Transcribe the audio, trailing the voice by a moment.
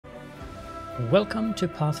Welcome to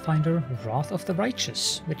Pathfinder Wrath of the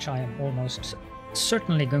Righteous, which I am almost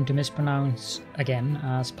certainly going to mispronounce again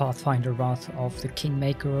as Pathfinder Wrath of the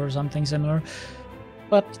Kingmaker or something similar.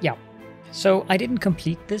 But yeah, so I didn't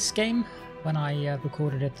complete this game when I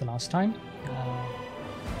recorded it the last time.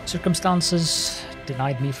 Circumstances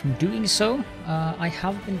denied me from doing so. I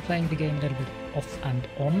have been playing the game a little bit off and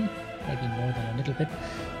on, maybe more than a little bit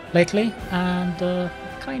lately, and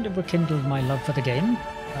kind of rekindled my love for the game.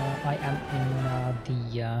 I am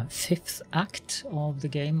in the fifth act of the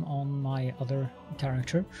game on my other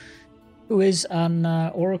character, who is an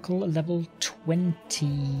Oracle level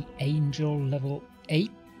 20, Angel level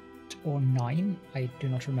 8 or 9, I do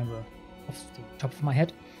not remember off the top of my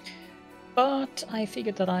head. But I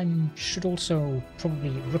figured that I should also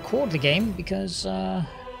probably record the game, because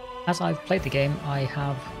as I've played the game, I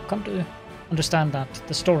have come to understand that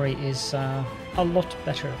the story is a lot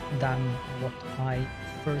better than what I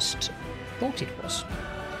first thought it was.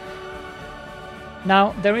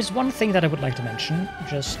 Now, there is one thing that I would like to mention,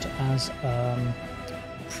 just as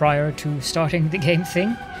prior to starting the game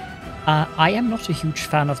thing. I am not a huge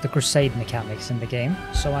fan of the crusade mechanics in the game,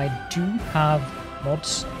 so I do have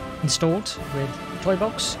mods installed with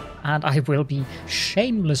Toybox, and I will be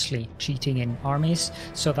shamelessly cheating in armies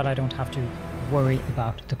so that I don't have to worry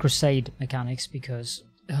about the crusade mechanics, because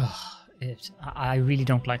I really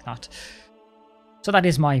don't like that. So that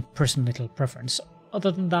is my personal little preference.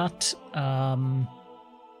 Other than that,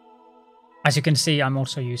 as you can see, I'm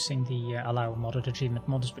also using the allow modded achievement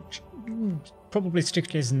mods, which probably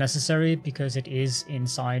strictly isn't necessary because it is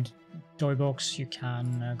inside Toybox. You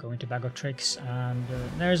can go into Bag of Tricks, and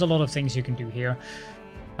there's a lot of things you can do here.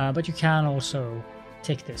 But you can also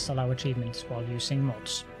take this allow achievements while using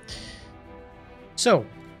mods. So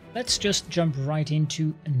let's just jump right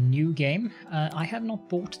into a new game. I have not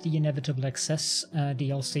bought the Inevitable Excess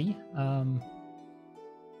DLC.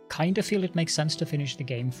 Kind of feel it makes sense to finish the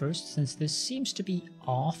game first, since this seems to be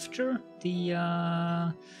after the,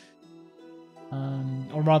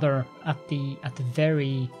 or rather at the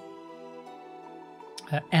very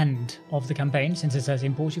end of the campaign, since it says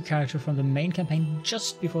import your character from the main campaign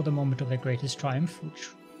just before the moment of their greatest triumph, which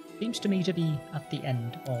seems to me to be at the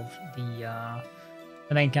end of the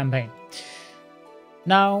main campaign.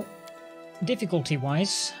 Now,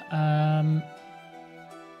 difficulty-wise, I'm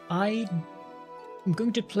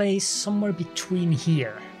going to play somewhere between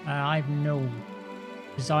here. I have no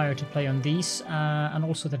desire to play on these, and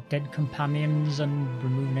also the dead companions and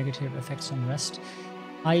remove negative effects on rest.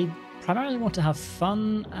 I primarily want to have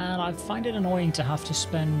fun, and I find it annoying to have to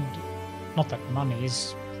spend, not that money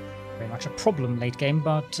is very much a problem late game,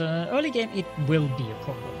 but early game it will be a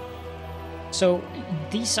problem. So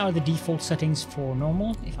these are the default settings for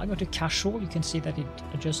normal. If I go to casual, you can see that it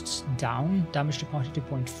adjusts down, damage to party to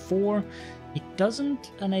 0.4. It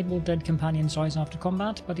doesn't enable dead companions rise after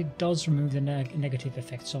combat, but it does remove the negative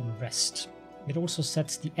effects on rest. It also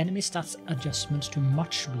sets the enemy stats adjustments to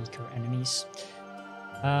much weaker enemies.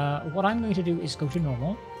 What I'm going to do is go to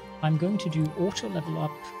normal. I'm going to do auto level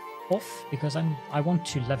up off, because I want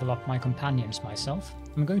to level up my companions myself.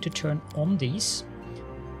 I'm going to turn on these.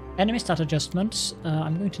 Enemy stat adjustments,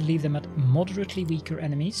 I'm going to leave them at moderately weaker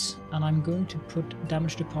enemies, and I'm going to put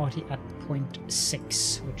damage to party at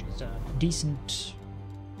 0.6, which is a decent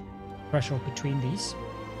threshold between these.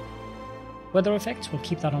 Weather effects, we'll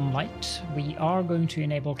keep that on light. We are going to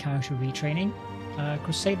enable character retraining.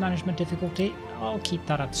 Crusade management difficulty, I'll keep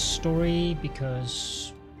that at story,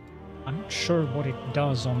 because I'm not sure what it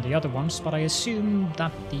does on the other ones, but I assume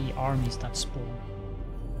that the armies that spawn.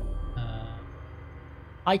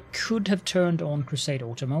 I could have turned on Crusade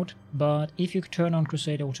Auto Mode, but if you turn on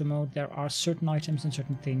Crusade Auto Mode, there are certain items and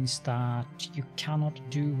certain things that you cannot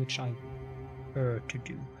do, which I prefer to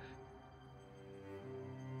do.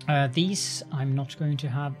 These I'm not going to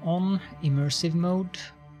have on. Immersive Mode,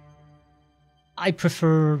 I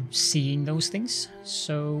prefer seeing those things,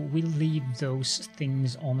 so we'll leave those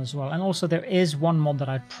things on as well. And also there is one mod that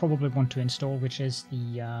I probably want to install, which is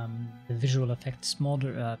the visual effects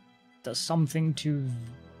mod. Does something to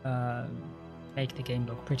make the game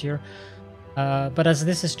look prettier. But as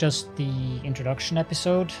this is just the introduction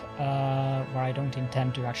episode, where I don't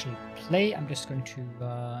intend to actually play, I'm just going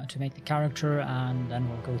to make the character, and then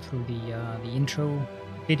we'll go through the intro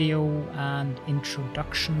video and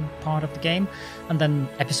introduction part of the game, and then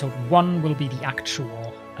episode 1 will be the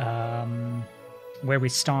actual where we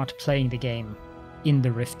start playing the game in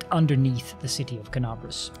the rift underneath the city of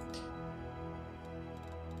Canabras.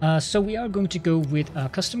 So we are going to go with a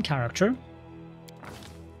custom character.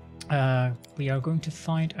 We are going to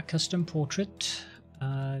find a custom portrait.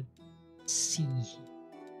 Let's see.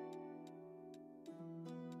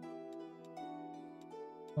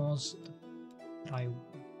 was that I...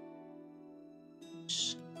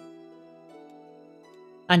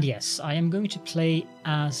 And yes, I am going to play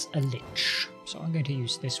as a Lich, so I'm going to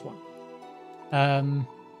use this one.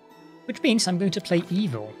 Which means I'm going to play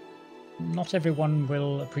evil. Not everyone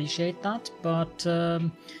will appreciate that, but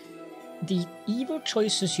the evil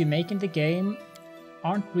choices you make in the game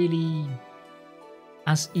aren't really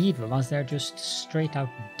as evil as they're just straight out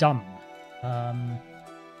dumb.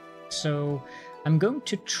 So I'm going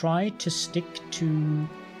to try to stick to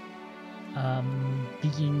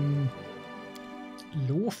being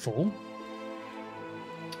lawful,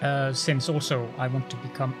 since also I want to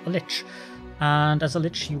become a Lich. And as a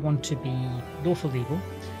Lich you want to be lawful evil.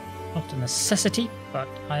 Not a necessity, but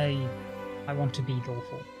I want to be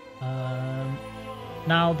lawful.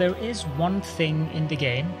 Now there is one thing in the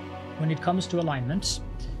game when it comes to alignments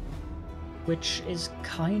which is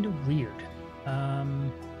kind of weird.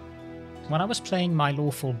 When I was playing my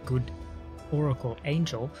lawful good Oracle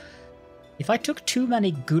Angel, if I took too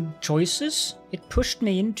many good choices, it pushed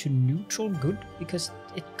me into neutral good because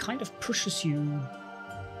it kind of pushes you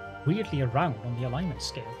weirdly around on the alignment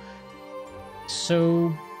scale.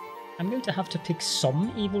 So I'm going to have to pick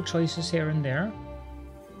some evil choices here and there.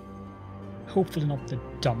 Hopefully not the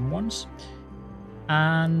dumb ones.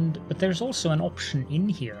 But there's also an option in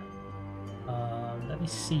here. Let me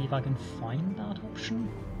see if I can find that option.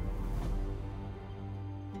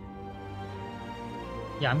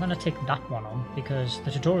 Yeah, I'm gonna take that one on, because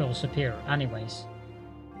the tutorials appear anyways.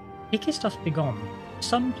 Icky stuff be gone.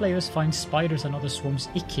 Some players find spiders and other swarms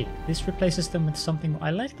icky. This replaces them with something...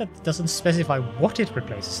 I like that it doesn't specify what it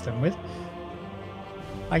replaces them with.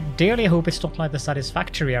 I dearly hope it's not like the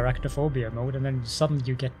satisfactory arachnophobia mode, and then suddenly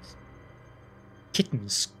you get...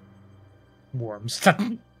 kittens. Worms.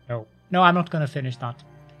 No, I'm not gonna finish that.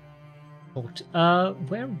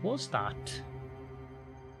 Where was that?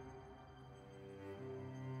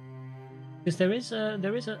 Because there is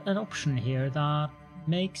an option here that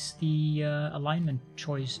makes the alignment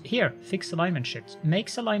choice here. Fixed alignment shifts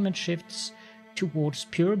makes alignment shifts towards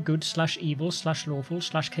pure good / evil / lawful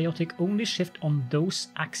 / chaotic only shift on those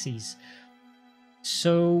axes.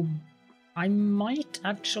 So I might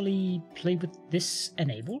actually play with this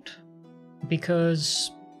enabled,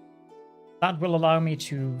 because that will allow me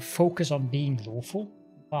to focus on being lawful.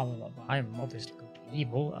 Well, I'm obviously going to be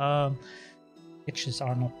evil. Witches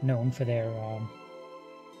are not known for their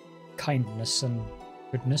kindness and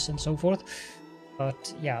goodness and so forth.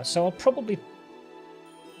 But yeah, so I'll probably...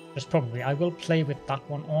 I will play with that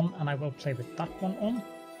one on, and I will play with that one on.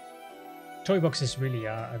 Toybox is really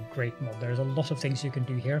a great mod. There's a lot of things you can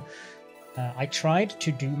do here. I tried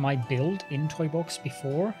to do my build in Toybox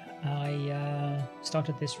before I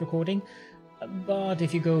started this recording, but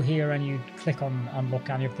if you go here and you click on unlock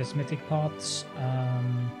any of these mythic paths,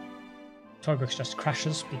 Toybox just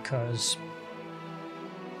crashes because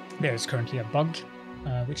there is currently a bug,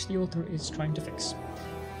 which the author is trying to fix.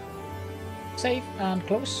 Save and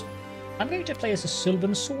close. I'm going to play as a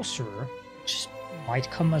Sylvan Sorcerer, which might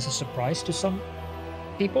come as a surprise to some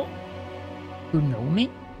people who know me,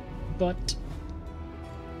 but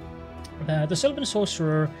the Sylvan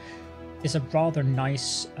Sorcerer is a rather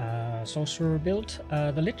nice sorcerer build.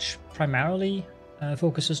 The Lich primarily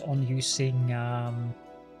focuses on using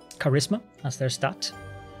Charisma as their stat,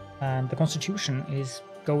 and the Constitution is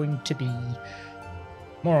going to be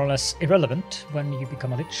more or less irrelevant when you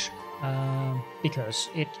become a Lich, because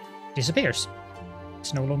it disappears.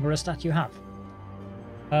 It's no longer a stat you have.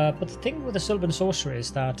 But the thing with the Sylvan Sorcerer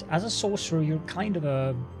is that as a sorcerer you're kind of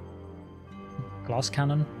a glass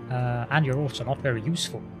cannon, and you're also not very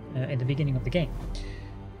useful in the beginning of the game.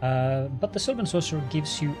 But the Sylvan Sorcerer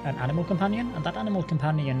gives you an animal companion, and that animal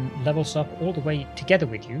companion levels up all the way together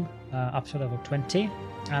with you up to level 20.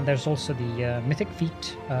 And there's also the Mythic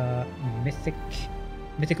Feat,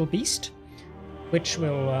 Mythical Beast, which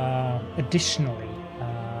will additionally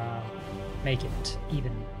make it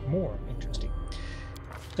even more interesting.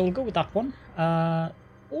 So we'll go with that one.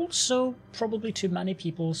 Also, probably to many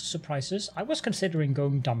people's surprises, I was considering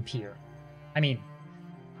going dump here. I mean,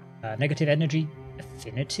 negative energy,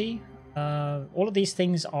 affinity, all of these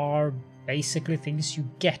things are basically things you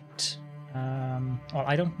get. Well,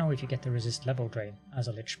 I don't know if you get the resist level drain as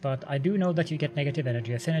a Lich, but I do know that you get negative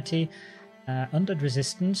energy affinity, undead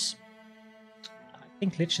resistance. I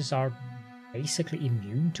think Liches are basically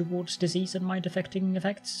immune towards disease and mind affecting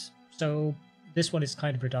effects, so this one is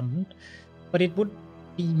kind of redundant, but it would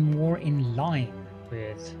be more in line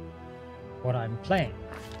with what I'm playing.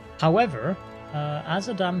 However, as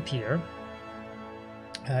a Dampier,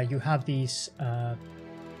 you have these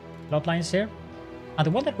bloodlines here, And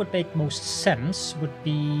the one that would make most sense would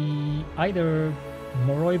be either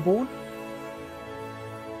Moroi-born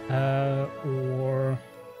or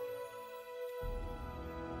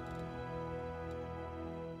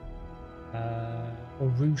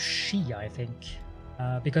Rushi, I think,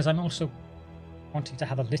 because I'm also wanting to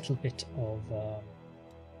have a little bit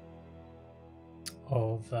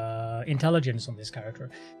of intelligence on this character.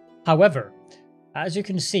 However, as you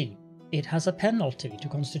can see, it has a penalty to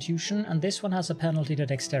Constitution, and this one has a penalty to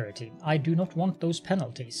Dexterity. I do not want those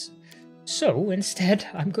penalties. So, instead,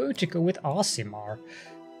 I'm going to go with Aasimar.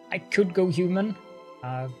 I could go Human.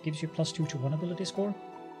 Gives you +2 to 1 ability score.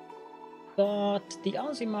 But the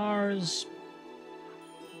Aasimars...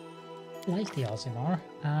 I like the Aasimar.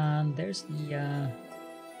 And there's the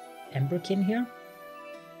Emberkin here.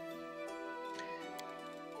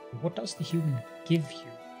 What does the Human give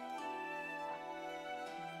you?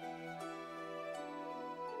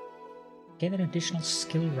 Gain an additional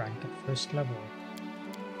skill rank at first level.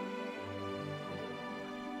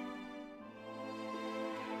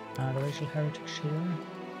 The racial heritage here.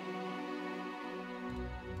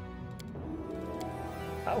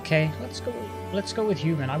 Okay, let's go with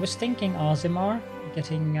Human. I was thinking Aasimar,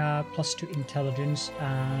 getting +2 intelligence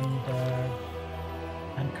and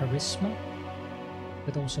charisma,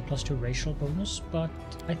 with also +2 racial bonus, but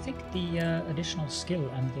I think the additional skill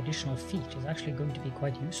and the additional feat is actually going to be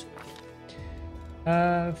quite useful.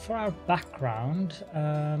 For our background,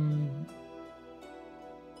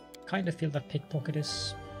 kind of feel that Pickpocket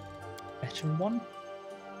is a better one.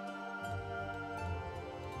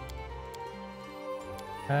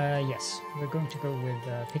 Yes, we're going to go with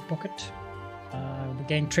Pickpocket. We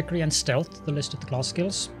gain Trickery and Stealth, the list of the class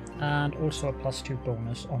skills, and also a +2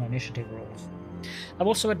 bonus on initiative rolls. I've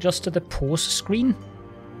also adjusted the pause screen,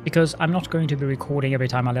 because I'm not going to be recording every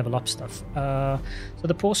time I level up stuff. So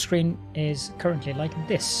the pause screen is currently like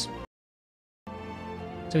this.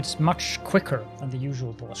 So it's much quicker than the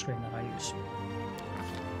usual pause screen that I use.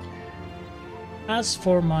 As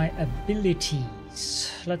for my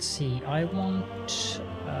abilities, let's see, I want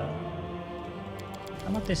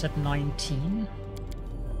this at 19,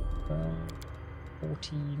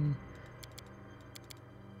 14,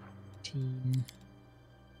 18,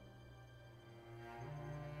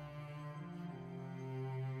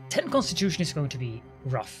 10 Constitution is going to be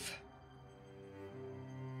rough.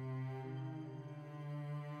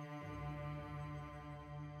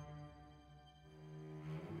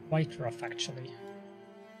 Quite rough, actually.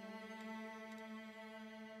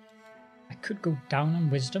 I could go down on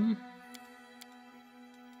Wisdom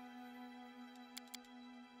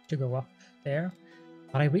to go up there,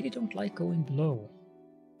 but I really don't like going below.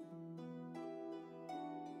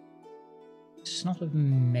 It's not a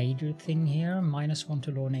major thing here. -1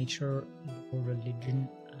 to law, nature, or religion,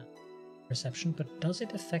 perception, but does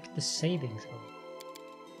it affect the saving throw?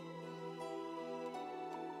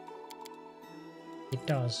 It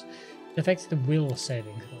does. It affects the will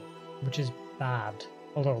saving throw, which is bad.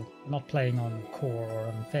 Although, I'm not playing on core or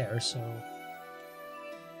unfair, so...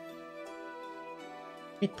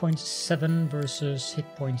 Hit points 7 versus hit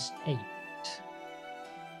points 8.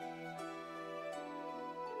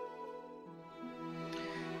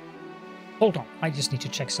 Hold on, I just need to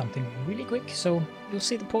check something really quick, so you'll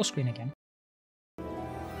see the pause screen again.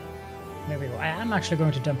 There we go. I am actually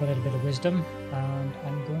going to dump a little bit of wisdom, and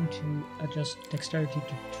I'm going to adjust dexterity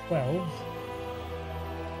to 12.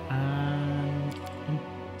 And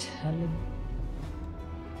intelligence.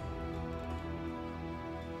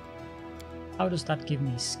 How does that give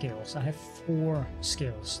me skills? I have 4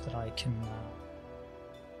 skills that I can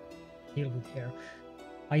deal with here.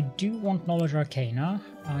 I do want Knowledge Arcana.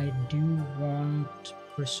 I do want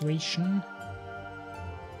Persuasion.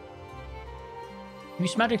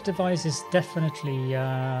 Use Magic Device is definitely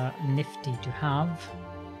nifty to have.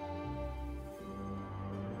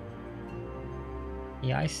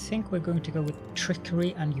 Yeah, I think we're going to go with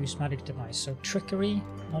Trickery and Use Magic Device. So Trickery,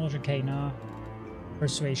 Knowledge Arcana,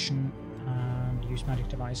 Persuasion, and Use Magic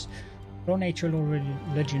Device. Law, Nature, or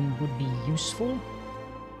Religion would be useful,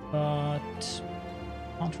 but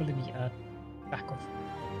can't really be a back of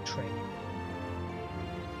tray.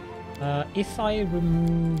 If I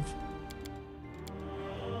remove...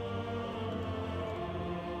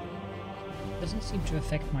 Doesn't seem to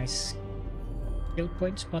affect my skill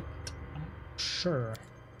points, but I'm not sure.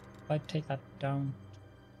 If I take that down...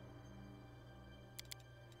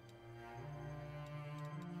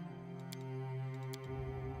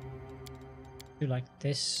 do like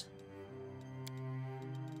this.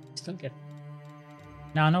 Still get...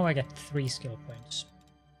 Now I know I get 3 skill points.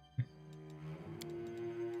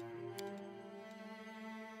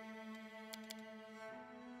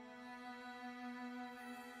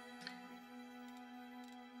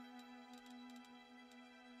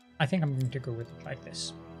 I think I'm going to go with it like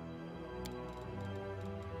this.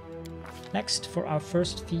 Next, for our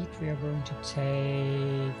first feat, we are going to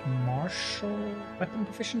take martial weapon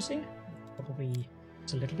proficiency. Probably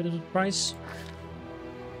it's a little bit of a price.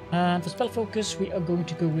 And for spell focus, we are going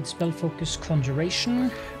to go with spell focus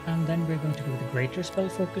conjuration, and then we're going to go with a greater spell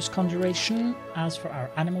focus conjuration. As for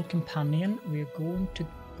our animal companion, we are going to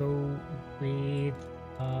go with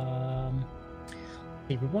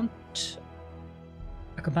we want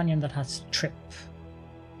a companion that has trip.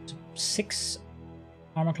 So 6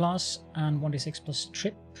 armor class and 1d6 plus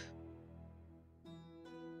trip.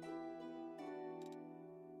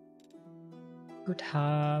 Could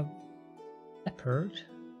have leopard.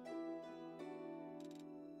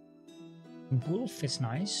 Wolf is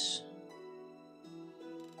nice.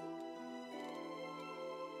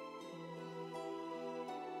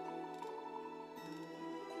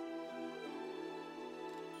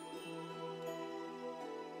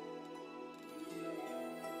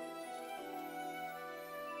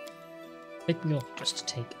 I think we'll just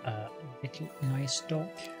take a little nice dog.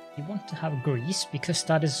 We want to have grease because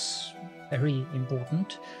that is very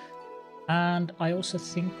important. And I also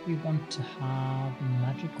think we want to have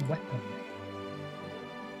magic weapon.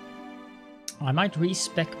 I might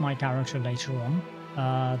respec my character later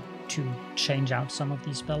on to change out some of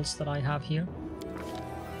these spells that I have here.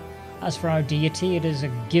 As for our deity, it is a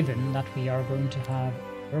given that we are going to have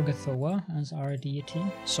Urgathoa as our deity.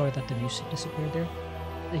 Sorry that the music disappeared there.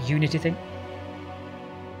 The Unity thing.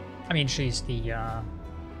 I mean, she's the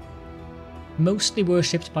mostly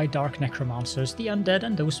worshipped by dark necromancers, the undead,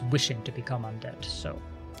 and those wishing to become undead, so.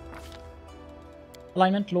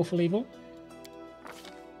 Alignment, Lawful Evil.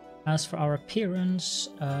 As for our appearance,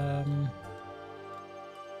 I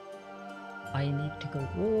need to go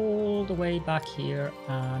all the way back here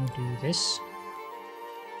and do this.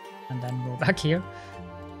 And then go back here.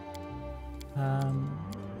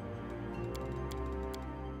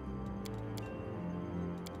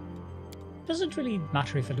 Doesn't really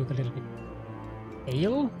matter if I look a little bit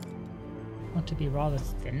pale. I want to be rather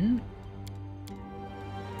thin.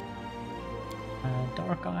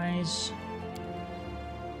 Dark eyes.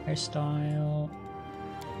 Hairstyle.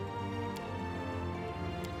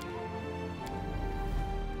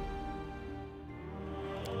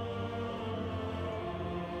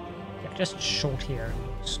 Yeah, just short hair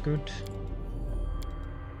looks good.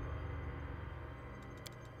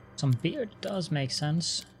 Some beard does make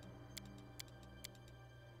sense.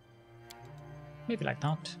 Maybe like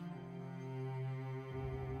that.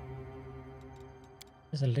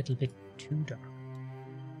 It's a little bit too dark.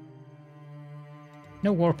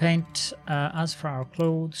 No war paint. As for our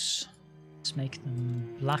clothes, let's make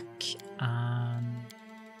them black. And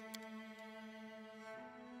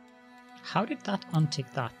how did that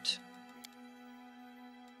untick that?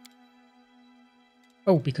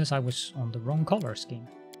 Oh, because I was on the wrong color scheme.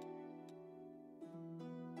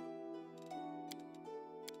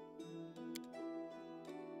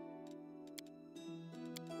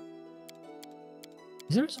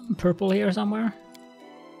 Is there some purple here somewhere?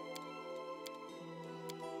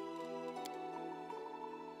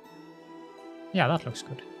 Yeah, that looks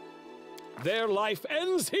good. Their life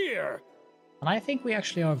ends here! And I think we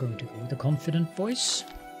actually are going to go with the confident voice.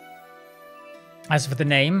 As for the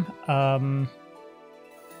name,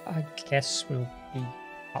 I guess we'll be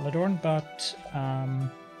Paladorn, but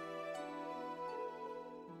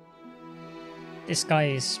this guy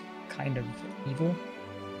is kind of evil.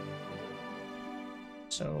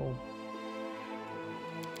 So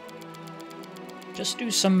just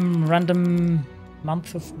do some random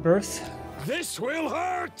month of birth. This will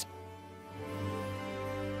hurt!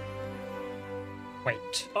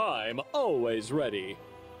 Wait. I'm always ready.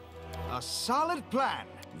 A solid plan.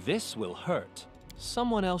 This will hurt.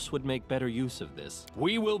 Someone else would make better use of this.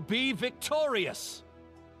 We will be victorious!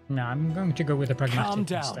 No, I'm going to go with the pragmatic Calm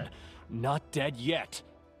down. instead. Not dead yet.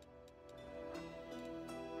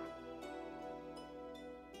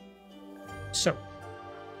 So,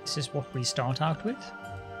 this is what we start out with.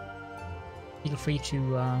 Feel free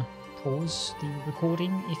to pause the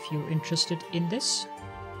recording if you're interested in this.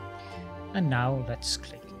 And now let's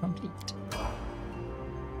click complete.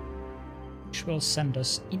 Which will send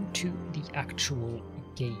us into the actual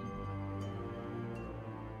game.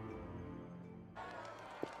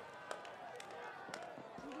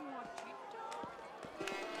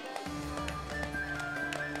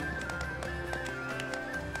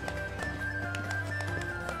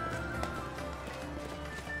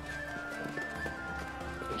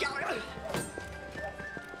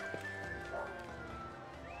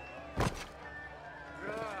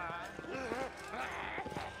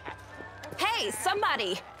 Hey,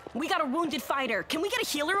 somebody! We got a wounded fighter. Can we get a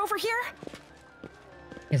healer over here? You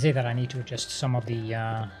can see that I need to adjust some of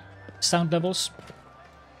the sound levels.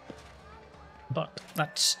 But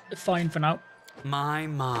that's fine for now.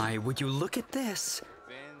 My, would you look at this?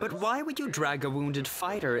 But why would you drag a wounded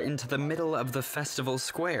fighter into the middle of the festival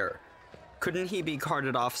square? Couldn't he be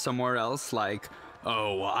carted off somewhere else, like,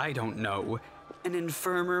 oh, I don't know, an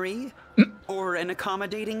infirmary? Or an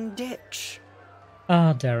accommodating ditch?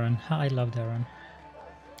 Ah, Darren. I love Darren.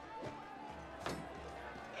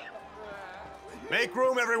 Make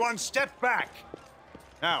room, everyone. Step back.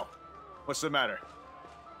 Now, what's the matter?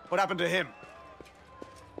 What happened to him?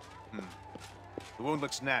 The wound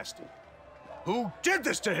looks nasty. Who did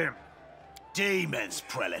this to him? Demons,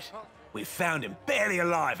 Prelate. We found him barely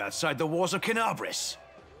alive outside the walls of Canabris.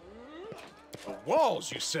 The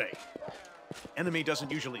walls, you say? Enemy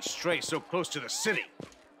doesn't usually stray so close to the city.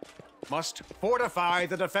 Must fortify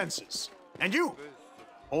the defenses. And you,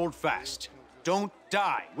 hold fast. Don't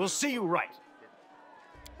die. We'll see you right.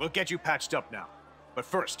 We'll get you patched up now. But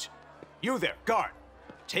first, you there, guard.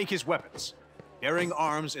 Take his weapons. Bearing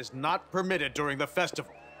arms is not permitted during the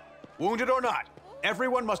festival. Wounded or not,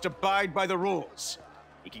 everyone must abide by the rules.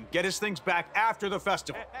 He can get his things back after the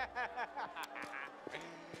festival.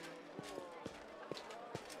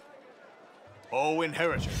 O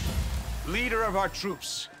Inheritor, leader of our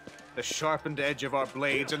troops, the sharpened edge of our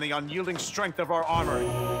blades and the unyielding strength of our armor,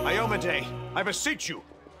 Iomade, I beseech you,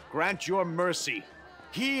 grant your mercy.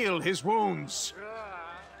 Heal his wounds.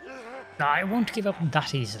 I won't give up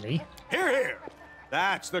that easily. Hear, hear!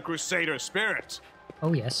 That's the Crusader spirit.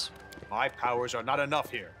 Oh, yes. My powers are not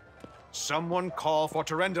enough here. Someone call for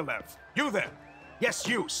Terendelev. You there! Yes,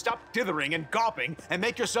 you! Stop dithering and gawping and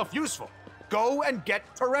make yourself useful. Go and get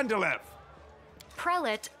Terendelev!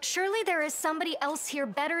 Prelate, surely there is somebody else here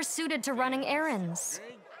better suited to running errands.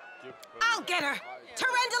 I'll get her.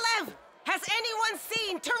 Terendelev! Has anyone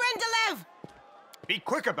seen Terendelev? Be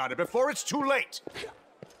quick about it before it's too late.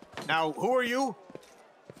 Now, who are you?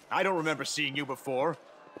 I don't remember seeing you before,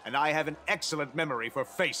 and I have an excellent memory for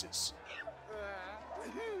faces.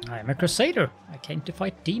 I am a crusader. I came to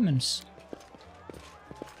fight demons.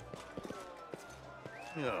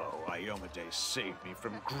 Oh, Iomade saved me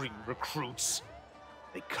from green recruits.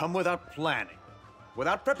 They come without planning,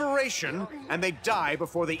 without preparation, and they die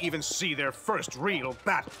before they even see their first real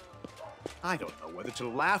battle. I don't know whether to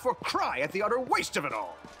laugh or cry at the utter waste of it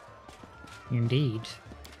all. Indeed.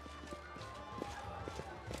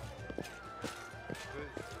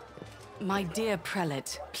 My dear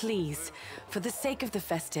Prelate, please, for the sake of the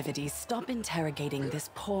festivities, stop interrogating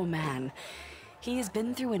this poor man. He has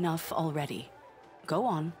been through enough already. Go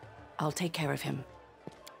on. I'll take care of him.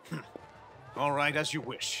 All right, as you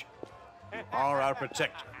wish. You are our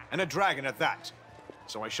protector, and a dragon at that.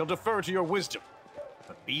 So I shall defer to your wisdom.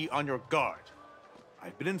 But be on your guard.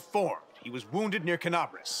 I've been informed he was wounded near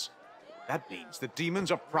Canabris. That means the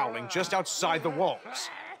demons are prowling just outside the walls,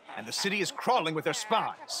 and the city is crawling with their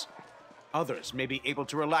spies. Others may be able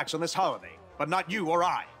to relax on this holiday, but not you or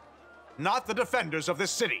I. Not the defenders of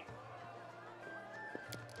this city.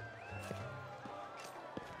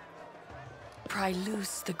 Pry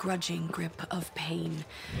loose the grudging grip of pain.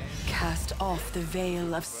 Cast off the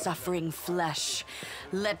veil of suffering flesh.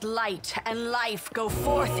 Let light and life go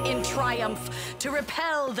forth in triumph to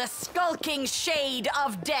repel the skulking shade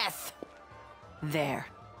of death. There.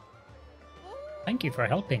 Thank you for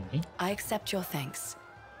helping me. I accept your thanks.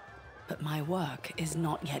 But my work is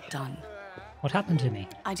not yet done. What happened to me?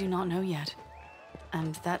 I do not know yet.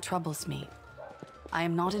 And that troubles me. I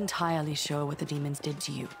am not entirely sure what the demons did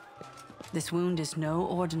to you. This wound is no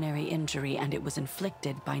ordinary injury, and it was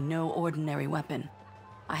inflicted by no ordinary weapon.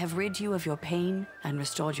 I have rid you of your pain and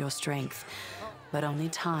restored your strength, but only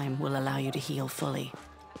time will allow you to heal fully.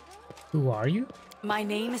 Who are you? My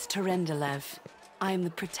name is Terendelev. I am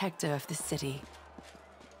the protector of the city.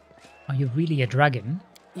 Are you really a dragon?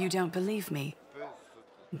 You don't believe me?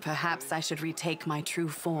 Perhaps I should retake my true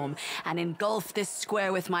form and engulf this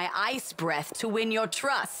square with my ice breath to win your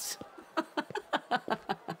trust.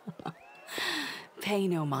 Pay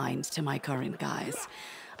no mind to my current guise.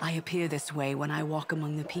 I appear this way when I walk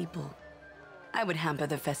among the people. I would hamper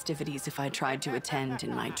the festivities if I tried to attend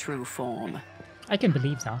in my true form. I can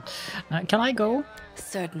believe that. Can I go?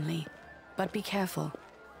 Certainly, but be careful.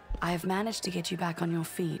 I have managed to get you back on your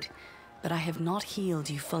feet, but I have not healed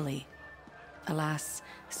you fully. Alas,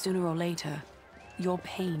 sooner or later, your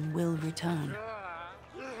pain will return.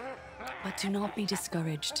 But do not be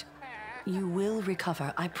discouraged. You will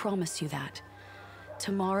recover, I promise you that.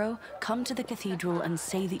 Tomorrow, come to the cathedral and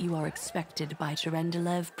say that you are expected by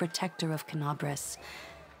Terendelev, protector of Canabris.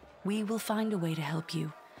 We will find a way to help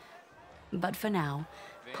you, But for now,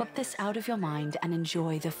 put this out of your mind and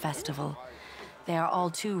enjoy the festival. They are all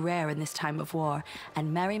too rare in this time of war,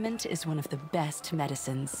 and merriment is one of the best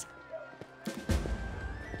medicines. I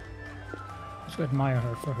also admire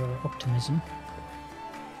her for her optimism.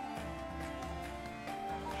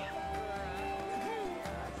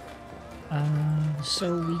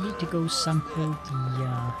 So we need to go sample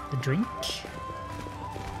the drink.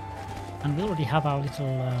 And we already have our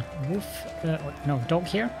little dog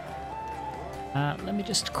here. Let me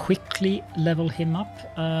just quickly level him up.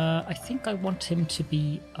 I think I want him to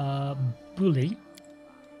be a bully,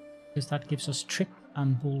 because that gives us trip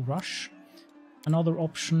and bull rush. Another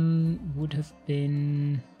option would have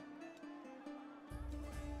been...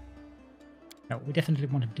 No, we definitely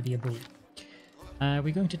want him to be a bully.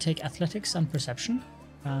 We're going to take athletics and perception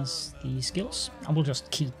as the skills, and we'll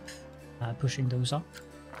just keep pushing those up.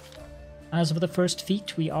 As for the first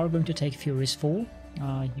feat, we are going to take Fury's Fall.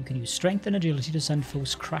 You can use strength and agility to send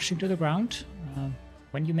foes crashing to the ground.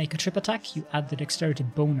 When you make a trip attack, you add the dexterity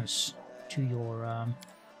bonus to your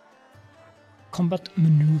combat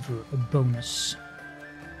maneuver bonus,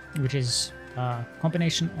 which is a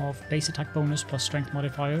combination of base attack bonus plus strength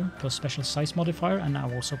modifier plus special size modifier, and now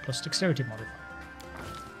also plus dexterity modifier.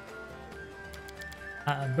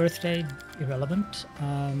 Birthday, irrelevant.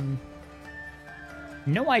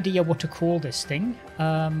 No idea what to call this thing,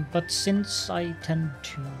 but since I tend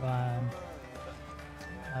to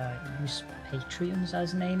use Patreons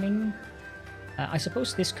as naming, I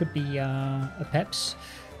suppose this could be a Peps.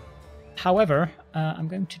 However, I'm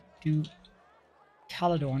going to do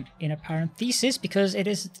Caledon in a parenthesis because it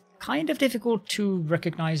is kind of difficult to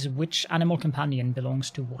recognize which animal companion belongs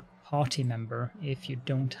to what party member if you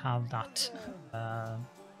don't have that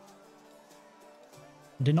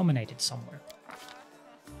denominated somewhere.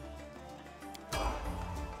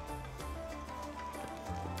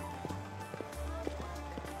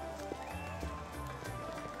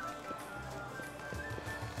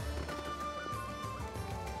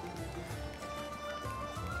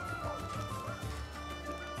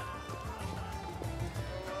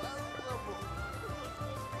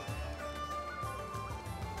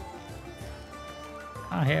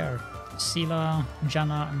 Here, Sila,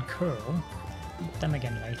 Jana, and Curl. Eat them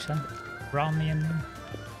again later. Ramen.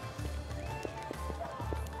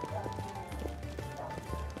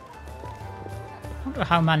 I wonder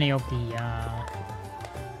how many of the...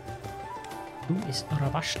 Who is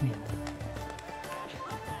Ravashnin?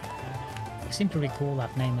 I seem to recall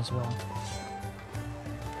that name as well.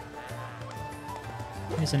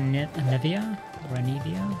 There's a Nevia or a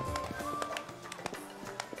Nevia.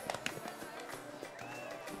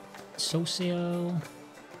 Socio.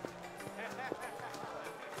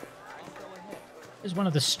 There's one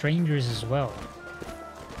of the strangers as well.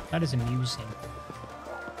 That is amusing.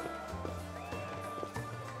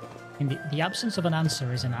 And the absence of an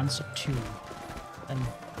answer is an answer too, and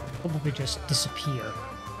probably just disappear.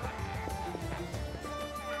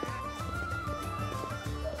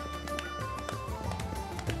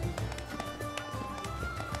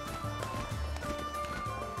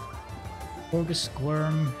 Orgus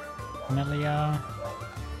Squirm. Melia.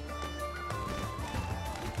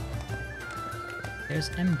 There's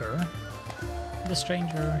Ember. The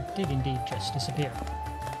stranger did indeed just disappear.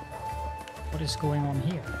 What is going on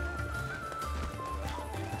here?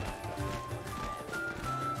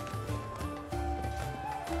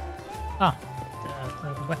 Ah,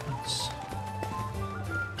 the weapons.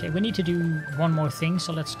 Okay, we need to do one more thing,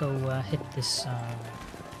 so let's go hit this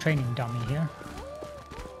training dummy here.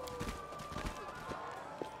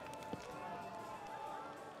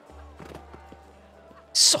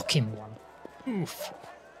 Sock him one. Oof.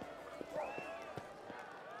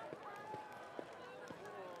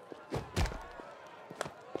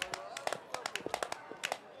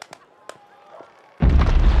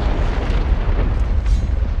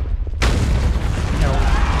 No,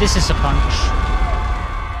 this is a punch.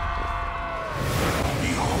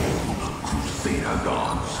 Behold, crusader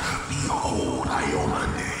gods. Behold,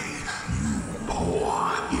 Iomane. You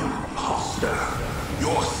poor imposter.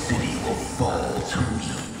 Your city will fall to me.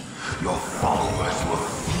 Your followers will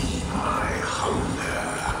feed my hunger.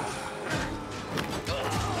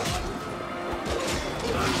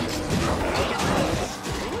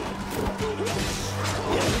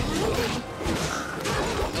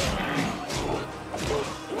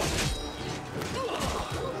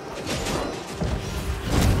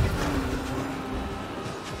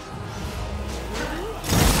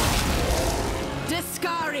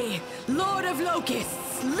 Discari, Lord of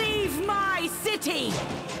Locusts, leave my city!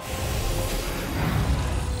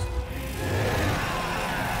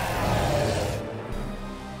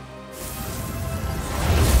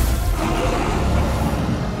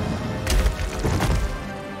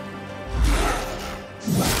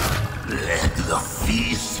 the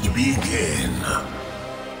feast begin.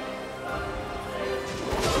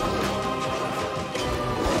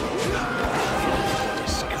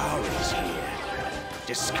 Discari's here.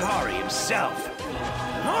 Discari himself.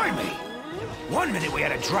 Blimey! One minute we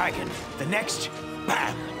had a dragon, the next,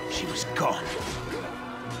 bam, she was gone.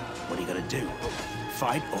 What are you gonna do?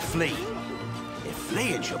 Fight or flee? If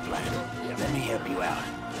fleeing's your plan, let me help you out.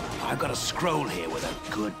 I've got a scroll here with a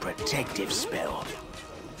good protective spell.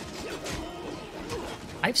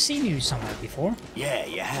 I've seen you somewhere before. Yeah,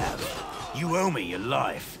 you have. You owe me your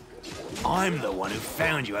life. I'm the one who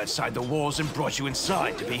found you outside the walls and brought you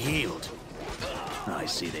inside to be healed. I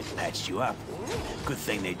see they patched you up. Good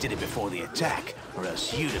thing they did it before the attack, or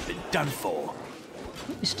else you'd have been done for.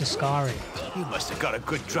 Mr. Scary. You must have got a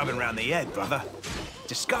good drubbing round the head, brother.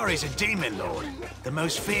 Discari's a demon lord, the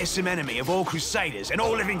most fearsome enemy of all crusaders and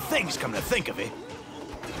all living things, come to think of it.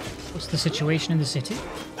 What's the situation in the city?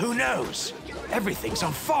 Who knows? Everything's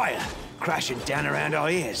on fire, crashing down around our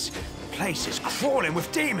ears. The place is crawling with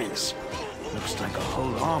demons. Looks like a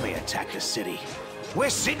whole army attacked the city. We're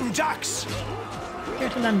sitting ducks. Care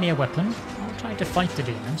to lend me a weapon? I'll try to fight the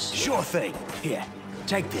demons. Sure thing. Here,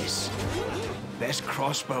 take this. Best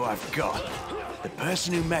crossbow I've got. The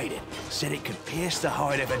person who made it said it could pierce the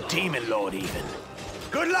hide of a demon lord even.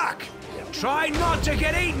 Good luck! Try not to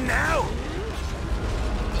get eaten now!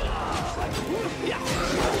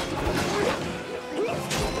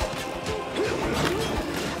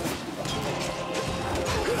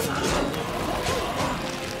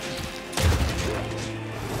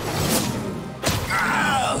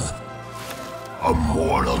 A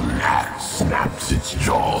mortal gnat snaps its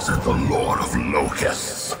jaws at the Lord of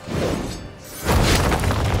Locusts.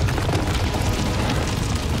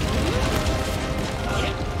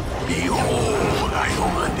 Behold,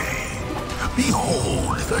 Iomade.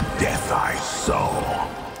 Behold the death I sow.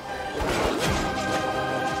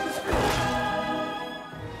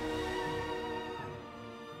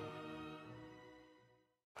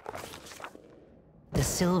 The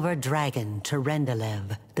silver dragon,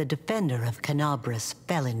 Terendelev, the defender of Canabras,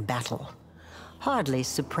 fell in battle. Hardly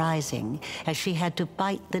surprising, as she had to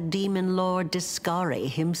fight the demon lord Discari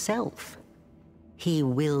himself. He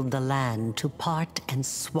willed the land to part and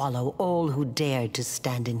swallow all who dared to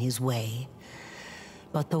stand in his way.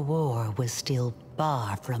 But the war was still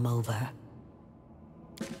far from over.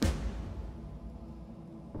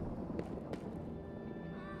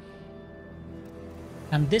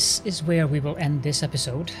 And this is where we will end this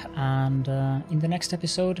episode, and in the next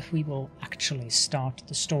episode we will actually start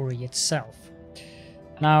the story itself.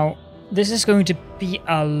 Now, this is going to be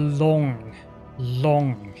a long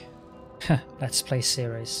Let's Play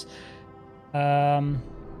series. At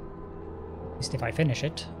least if I finish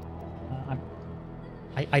it.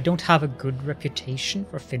 I don't have a good reputation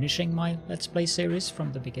for finishing my Let's Play series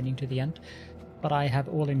from the beginning to the end, but I have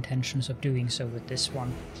all intentions of doing so with this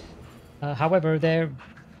one. However,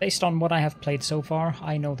 based on what I have played so far,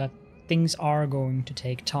 I know that things are going to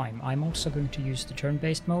take time. I'm also going to use the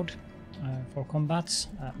turn-based mode for combats.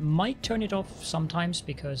 Might turn it off sometimes,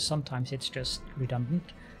 because sometimes it's just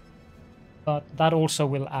redundant. But that also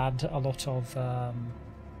will add a lot of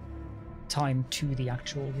time to the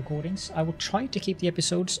actual recordings. I will try to keep the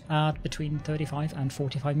episodes at between 35 and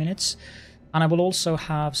 45 minutes. And I will also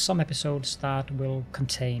have some episodes that will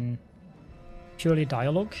contain purely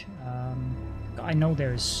dialogue. I know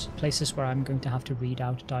there's places where I'm going to have to read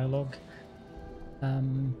out dialogue.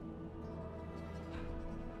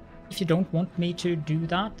 If you don't want me to do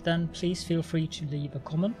that, then please feel free to leave a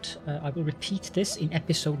comment. I will repeat this in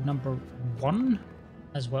episode number 1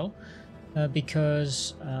 as well,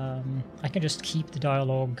 because I can just keep the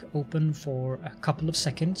dialogue open for a couple of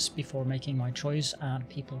seconds before making my choice, and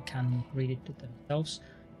people can read it themselves.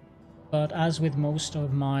 But as with most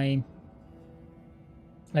of my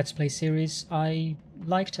Let's Play series, I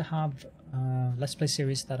like to have Let's Play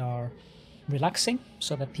series that are relaxing,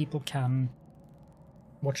 so that people can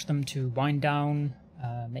watch them to wind down,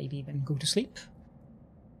 maybe even go to sleep.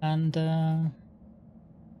 And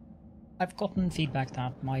I've gotten feedback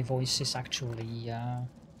that my voice is actually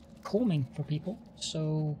calming for people,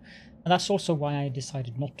 so that's also why I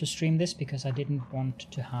decided not to stream this, because I didn't want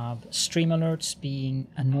to have stream alerts being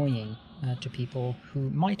annoying to people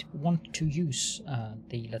who might want to use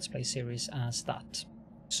the Let's Play series as that.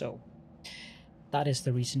 So that is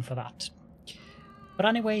the reason for that. But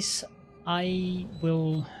anyways, I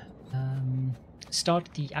will start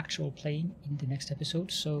the actual playing in the next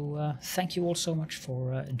episode, so thank you all so much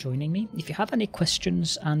for joining me. If you have any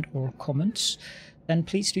questions and or comments, then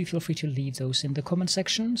please do feel free to leave those in the comment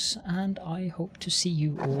sections, and I hope to see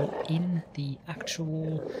you all in the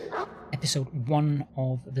actual episode 1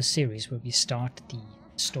 of the series, where we start the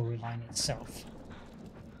storyline itself.